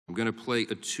I'm going to play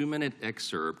a 2-minute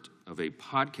excerpt of a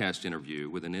podcast interview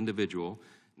with an individual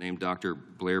named Dr.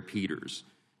 Blair Peters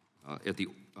at the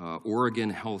Oregon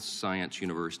Health Science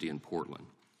University in Portland.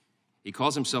 He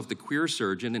calls himself the queer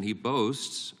surgeon, and he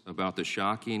boasts about the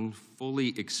shocking,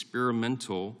 fully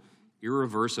experimental,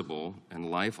 irreversible, and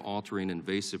life-altering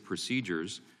invasive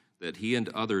procedures that he and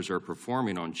others are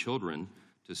performing on children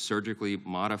to surgically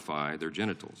modify their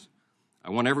genitals. I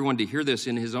want everyone to hear this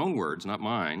in his own words, not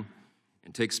mine,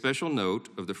 and take special note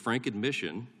of the frank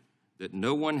admission that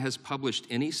no one has published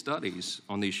any studies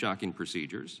on these shocking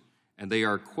procedures, and they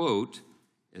are, quote,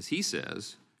 as he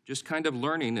says, just kind of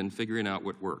learning and figuring out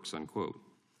what works, unquote.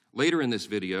 Later in this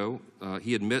video,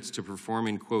 he admits to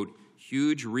performing, quote,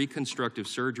 huge reconstructive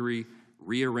surgery,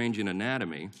 rearranging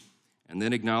anatomy, and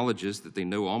then acknowledges that they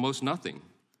know almost nothing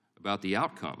about the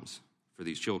outcomes for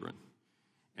these children.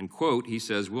 And, quote, he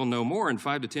says, we'll know more in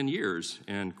 5 to 10 years,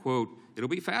 and, quote, it'll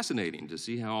be fascinating to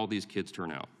see how all these kids turn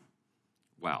out.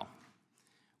 Wow.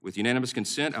 With unanimous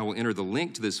consent, I will enter the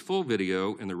link to this full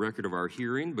video in the record of our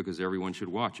hearing because everyone should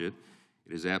watch it.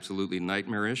 It is absolutely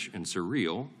nightmarish and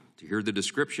surreal to hear the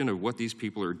description of what these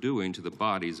people are doing to the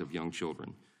bodies of young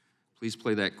children. Please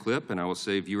play that clip, and I will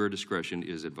say viewer discretion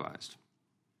is advised.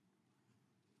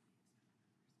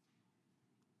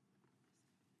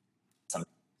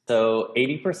 So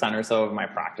 80% or so of my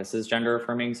practice is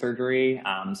gender-affirming surgery.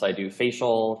 So I do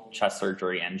facial, chest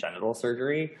surgery, and genital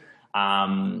surgery.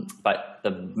 But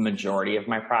the majority of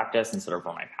my practice and sort of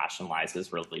where my passion lies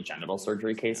is really genital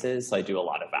surgery cases. So I do a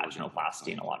lot of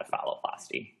vaginoplasty and a lot of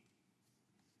phalloplasty.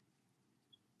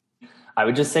 I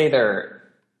would just say they're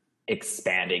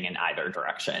expanding in either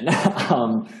direction.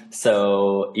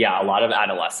 So yeah, a lot of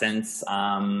adolescents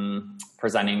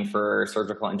presenting for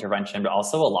surgical intervention, but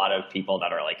also a lot of people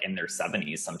that are like in their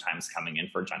 70s sometimes coming in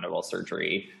for genital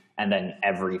surgery, and then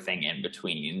everything in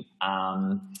between.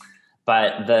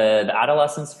 But the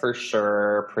adolescents for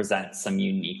sure present some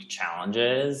unique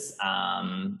challenges.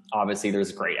 Obviously,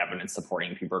 there's great evidence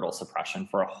supporting pubertal suppression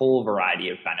for a whole variety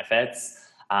of benefits.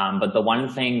 But the one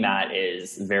thing that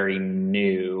is very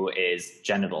new is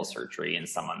genital surgery in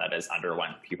someone that has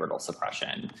underwent pubertal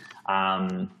suppression.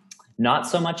 Not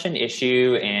so much an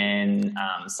issue in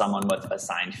someone with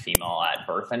assigned female at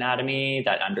birth anatomy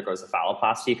that undergoes a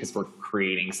phalloplasty, because we're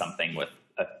creating something with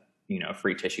a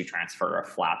free tissue transfer, a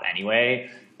flap anyway,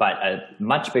 but a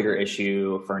much bigger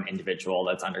issue for an individual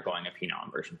that's undergoing a penile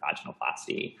inversion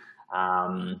vaginoplasty.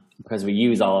 Because we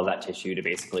use all of that tissue to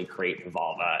basically create the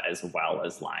vulva as well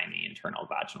as line the internal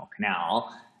vaginal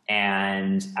canal.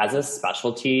 And as a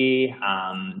specialty,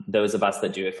 those of us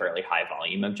that do a fairly high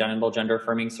volume of genital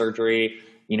gender-affirming surgery,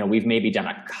 we've maybe done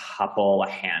a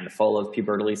handful of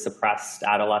pubertally suppressed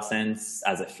adolescents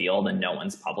as a field, and no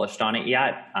one's published on it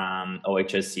yet.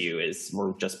 OHSU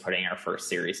we're just putting our first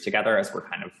series together as we're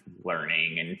kind of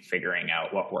learning and figuring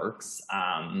out what works.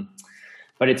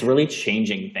 But it's really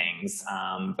changing things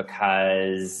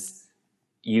because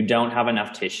you don't have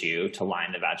enough tissue to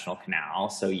line the vaginal canal.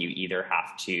 So you either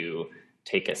have to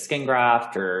take a skin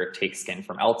graft or take skin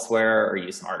from elsewhere or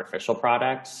use some artificial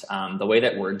product. The way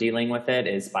that we're dealing with it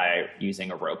is by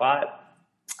using a robot,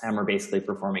 and we're basically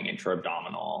performing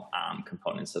intra-abdominal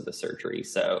components of the surgery.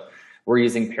 So we're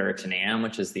using peritoneum,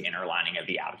 which is the inner lining of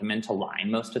the abdomen, to line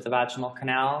most of the vaginal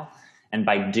canal. And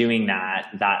by doing that,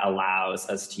 that allows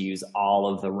us to use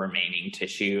all of the remaining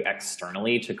tissue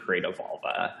externally to create a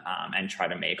vulva and try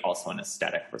to make also an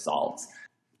aesthetic result.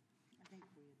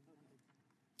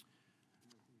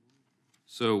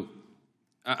 So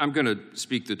I'm going to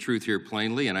speak the truth here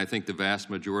plainly, and I think the vast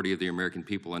majority of the American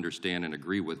people understand and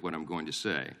agree with what I'm going to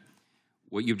say.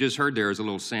 What you've just heard there is a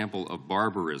little sample of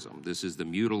barbarism. This is the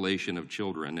mutilation of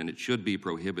children, and it should be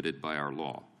prohibited by our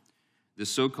law. This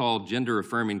so-called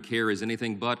gender-affirming care is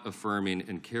anything but affirming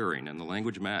and caring, and the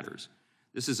language matters.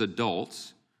 This is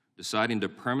adults deciding to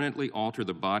permanently alter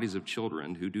the bodies of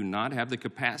children who do not have the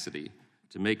capacity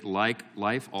to make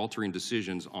life-altering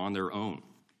decisions on their own.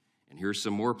 And here's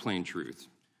some more plain truth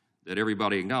that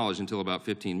everybody acknowledged until about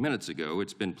 15 minutes ago.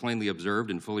 It's been plainly observed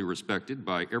and fully respected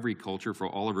by every culture for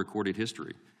all of recorded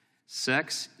history.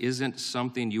 Sex isn't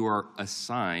something you are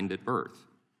assigned at birth.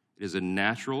 It is a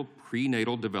natural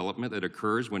prenatal development that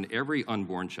occurs when every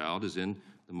unborn child is in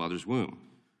the mother's womb.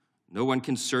 No one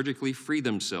can surgically free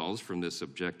themselves from this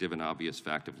objective and obvious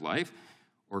fact of life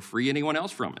or free anyone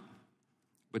else from it.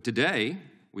 But today,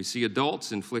 we see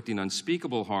adults inflicting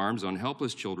unspeakable harms on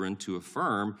helpless children to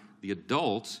affirm the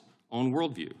adult's own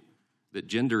worldview, that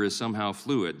gender is somehow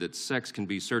fluid, that sex can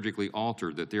be surgically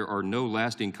altered, that there are no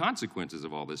lasting consequences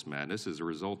of all this madness as a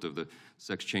result of the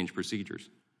sex change procedures.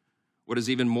 What is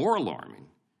even more alarming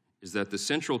is that the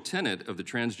central tenet of the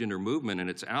transgender movement and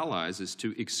its allies is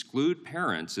to exclude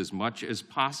parents as much as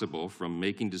possible from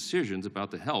making decisions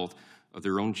about the health of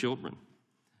their own children.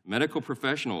 Medical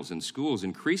professionals and schools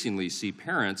increasingly see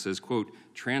parents as, quote,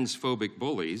 transphobic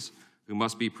bullies who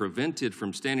must be prevented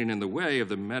from standing in the way of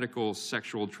the medical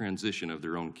sexual transition of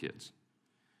their own kids.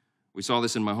 We saw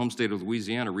this in my home state of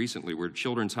Louisiana recently, where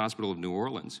Children's Hospital of New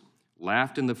Orleans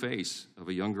laughed in the face of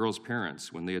a young girl's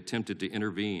parents when they attempted to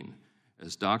intervene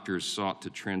as doctors sought to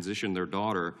transition their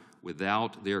daughter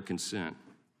without their consent.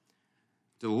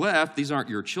 To the left, these aren't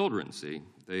your children, see?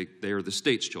 They are the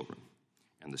state's children,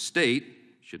 and the state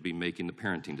should be making the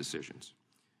parenting decisions.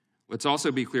 Let's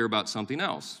also be clear about something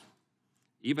else.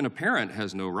 Even a parent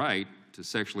has no right to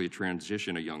sexually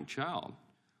transition a young child.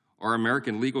 Our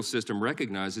American legal system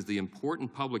recognizes the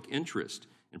important public interest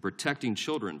in protecting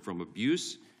children from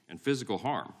abuse and physical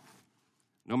harm.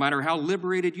 No matter how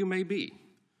liberated you may be,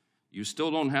 you still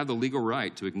don't have the legal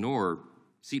right to ignore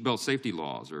seatbelt safety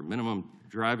laws or minimum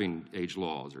driving age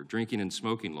laws or drinking and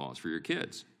smoking laws for your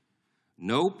kids.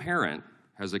 No parent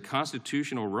has a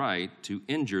constitutional right to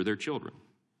injure their children.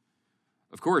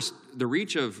 Of course, the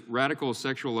reach of radical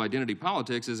sexual identity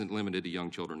politics isn't limited to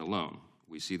young children alone.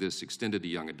 We see this extended to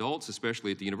young adults,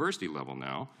 especially at the university level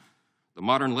now. The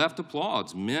modern left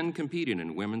applauds men competing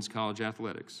in women's college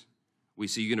athletics. We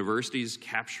see universities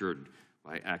captured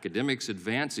by academics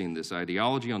advancing this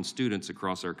ideology on students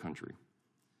across our country.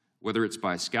 Whether it's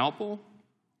by scalpel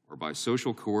or by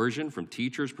social coercion from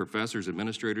teachers, professors,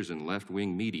 administrators, and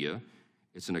left-wing media,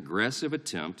 it's an aggressive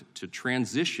attempt to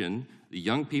transition the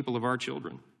young people of our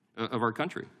children, of our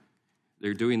country.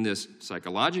 They're doing this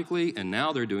psychologically, and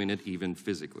now they're doing it even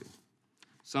physically.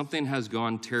 Something has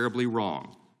gone terribly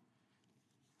wrong,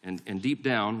 and deep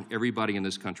down, everybody in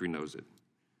this country knows it.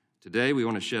 Today, we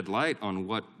want to shed light on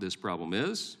what this problem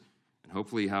is and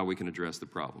hopefully how we can address the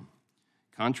problem.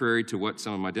 Contrary to what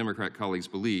some of my Democrat colleagues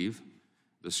believe,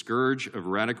 the scourge of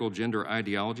radical gender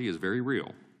ideology is very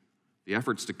real. The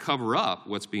efforts to cover up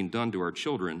what's being done to our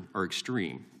children are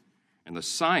extreme, and the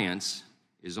science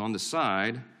is on the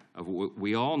side of what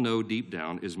we all know deep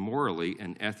down is morally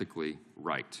and ethically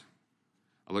right.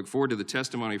 I look forward to the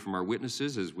testimony from our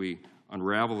witnesses as we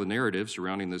unravel the narrative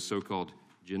surrounding this so-called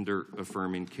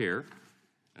gender-affirming care.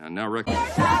 And now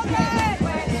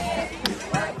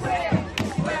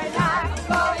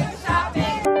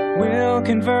we'll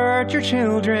convert your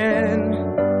children.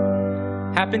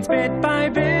 Happens bit by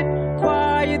bit,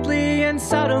 quietly and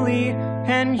subtly,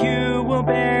 and you will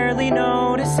barely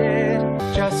notice it.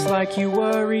 Just like you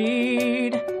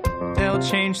worried, they'll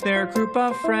change their group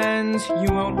of friends.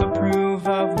 You won't approve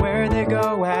of where they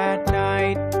go at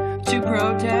night to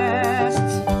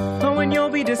protest. But when you'll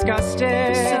be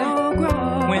disgusted, so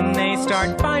gross, when they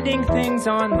start finding things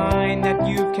online that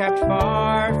you've kept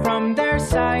far from their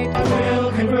sight.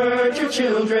 We'll convert your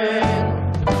children.